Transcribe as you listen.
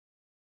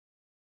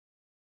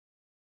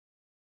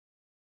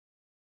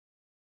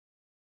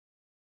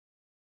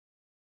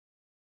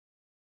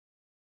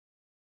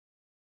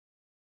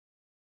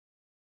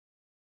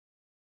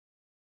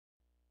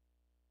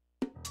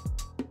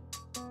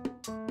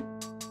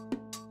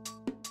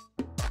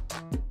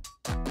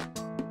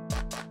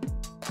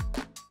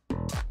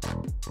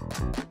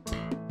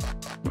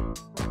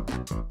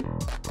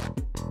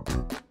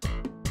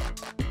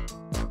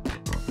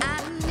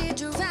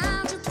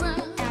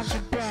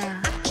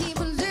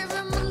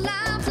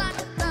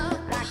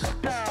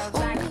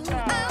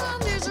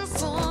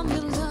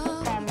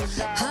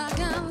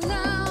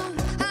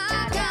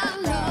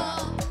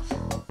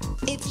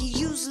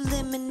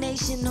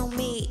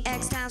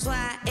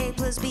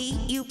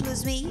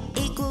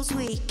equals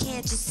we.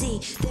 Can't you see?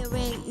 There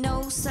ain't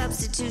no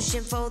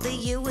substitution for the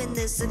you in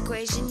this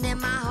equation.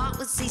 And my heart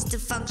would cease to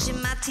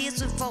function. My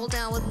tears would fall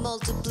down with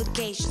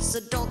multiplication. So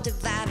don't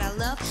divide our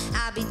love.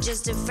 I'll be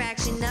just a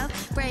fraction of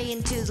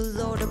praying to the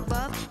Lord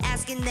above,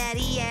 asking that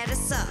He add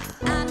us up.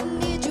 I don't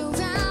need your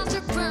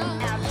algebra.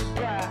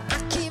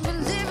 I keep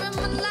living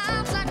my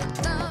life like a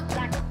thug.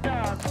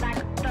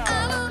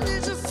 I don't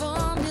need your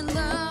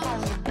formula.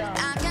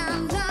 I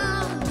got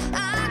love.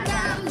 I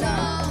got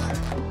love.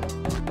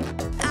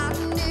 I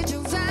don't need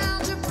your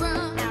algebra.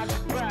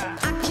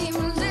 I keep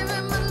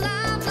living my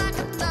life like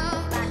a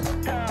thug.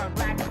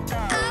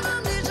 I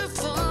don't need your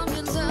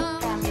formula.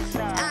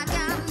 I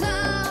got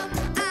love.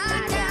 I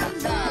got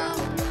love.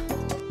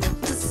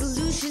 The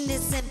solution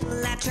is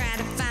simple. I try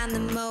to find the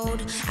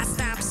mode. I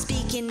stopped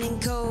speaking in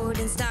code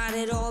and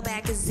started all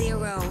back at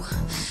zero.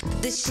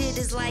 This shit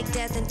is like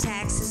death and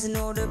taxes. In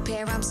order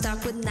pair, I'm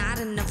stuck with not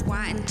enough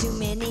Y and too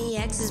many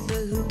X's,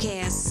 but who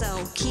cares?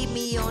 So keep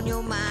me on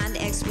your mind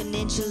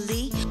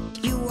exponentially.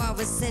 You are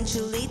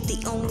essentially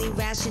the only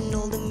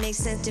rational that makes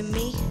sense to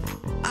me.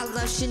 Our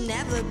love should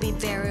never be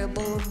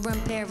variable,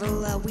 run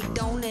parallel. We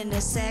don't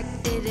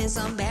intersect, it is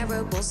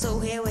unbearable. So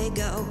here we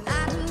go.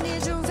 I don't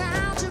need your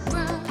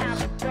algebra.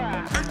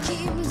 I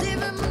keep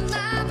living my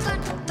life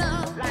like a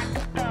thug.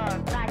 I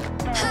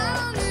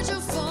don't need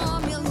your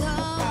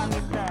formula.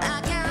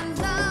 I got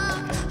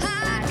love.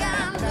 I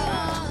got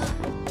love.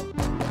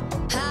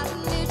 I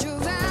don't need your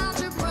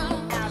algebra.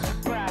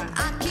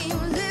 I keep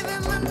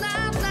living my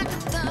life like a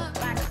thug.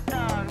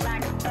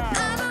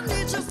 I don't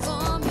need your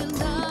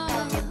formula.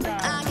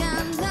 I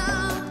got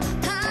love.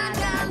 I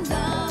got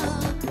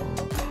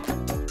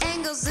love.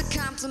 Angles are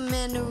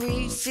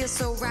complementary. Feel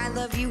so right,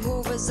 love you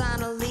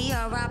horizontally.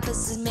 Our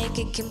opposites make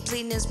a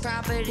completeness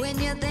property. When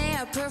you're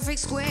there, a perfect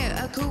square,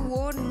 a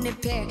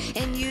coordinate pair,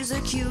 and use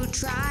a cute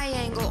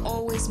triangle,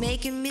 always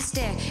making me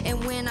stare.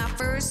 And when I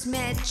first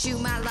met you,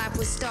 my life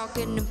was stuck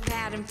in a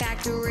pattern.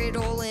 Factor it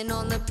all in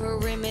on the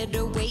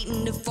perimeter,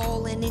 waiting to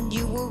fall in, and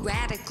you were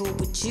radical.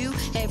 With you,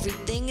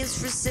 everything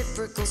is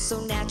reciprocal, so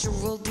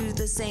natural. Do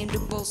the same to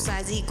both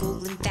sides,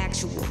 equal and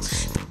factual.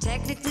 But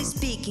technically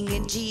speaking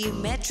and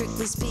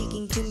geometrically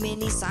speaking, too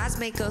many sides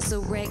make us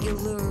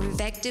irregular,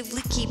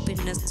 effectively keeping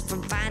us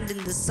from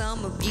finding the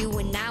sum of you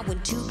and I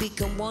when two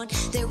become one.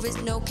 There is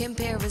no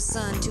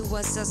comparison to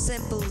us, our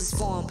simplest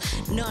form.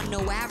 None,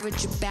 no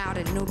average about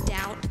it, no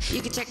doubt.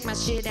 You can check my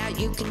shit out,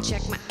 you can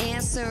check my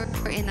answer,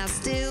 and I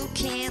still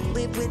can't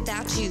live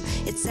without you.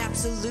 It's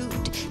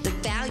absolute, the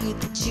value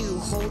that you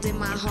hold in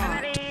my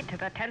heart. Infinity to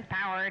the 10th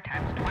power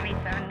times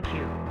 27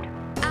 cubed.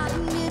 I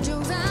don't need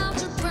your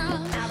algebra.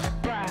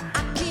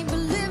 I keep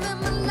living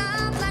my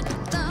life like a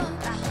thug.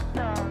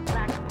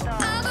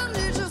 I don't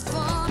need your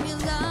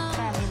formula.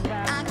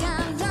 I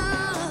got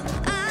love.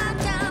 I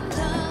got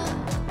love.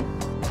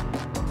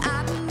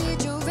 I don't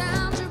need your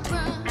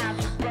algebra.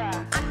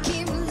 I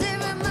keep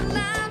living my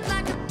life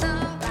like a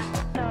thug.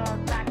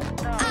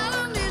 I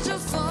don't need your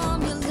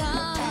formula.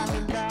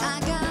 I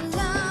got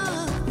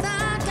love.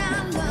 I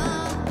got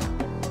love.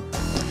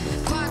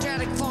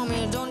 Quadratic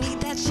formula, don't need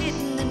that shit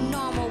in the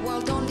normal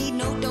world. Don't need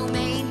no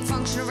domain,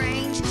 function,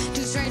 range.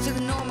 Too strange for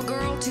the normal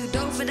girl, too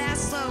dope for that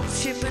slow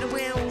shit, but it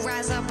will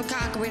rise up and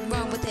conquer it,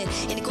 run with it.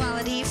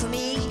 Inequality for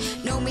me,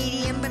 no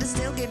medium, but it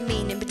still good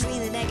meaning. Between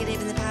the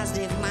negative and the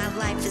positive, my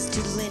life is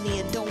too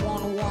linear. Don't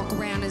wanna walk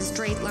around in a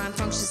straight line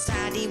function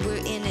society. We're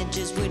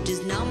integers, we're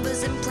just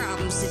numbers and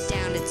problems. Sit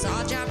down, it's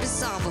our job to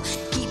solve them.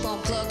 Keep on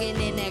plugging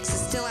in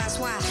X's, still ask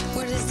why.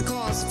 What is the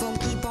cause for 'em?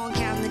 Keep on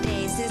counting the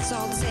days, it's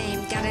all the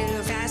same. Gotta do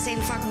it fast, ain't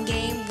a fucking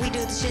game. We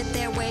do the shit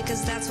their way,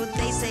 cause that's what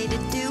they say to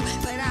do.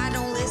 But I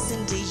don't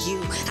listen to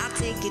you, I'll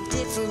take a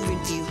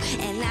different view.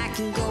 And I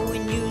can go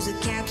and use a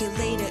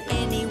calculator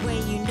anyway,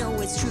 you know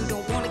it's true.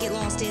 Don't wanna get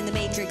lost in the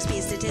matrix, be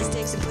a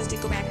statistic,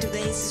 simplistic, go back to the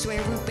aces.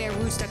 Square root, bare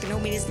root, stuck in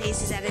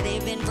homeostasis,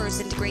 additive, inverse,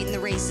 integrating the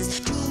races.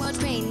 Too much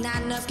pain,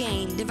 not enough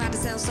gain. Divide the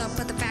cells up,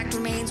 but the fact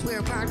remains we're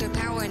a product of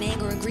power and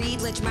anger and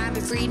greed. Let your mind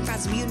be freed, find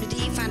some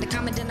unity, find a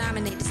common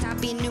denominator. Stop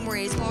being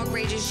numerators, blog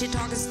ragers, shit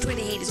talkers,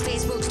 Twitter haters,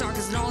 Facebook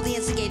stalkers, and all the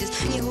instigators.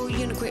 Be a whole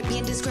uniquit,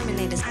 being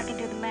discriminators. I can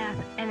do the math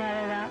and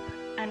add it up.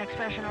 An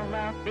expression of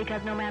love,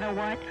 because no matter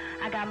what,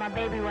 I got my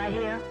baby right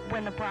here.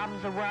 When the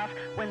problems are rough,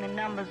 when the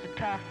numbers are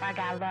tough, I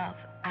got love.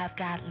 I've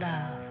got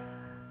love.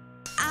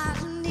 I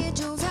don't need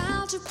your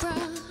algebra.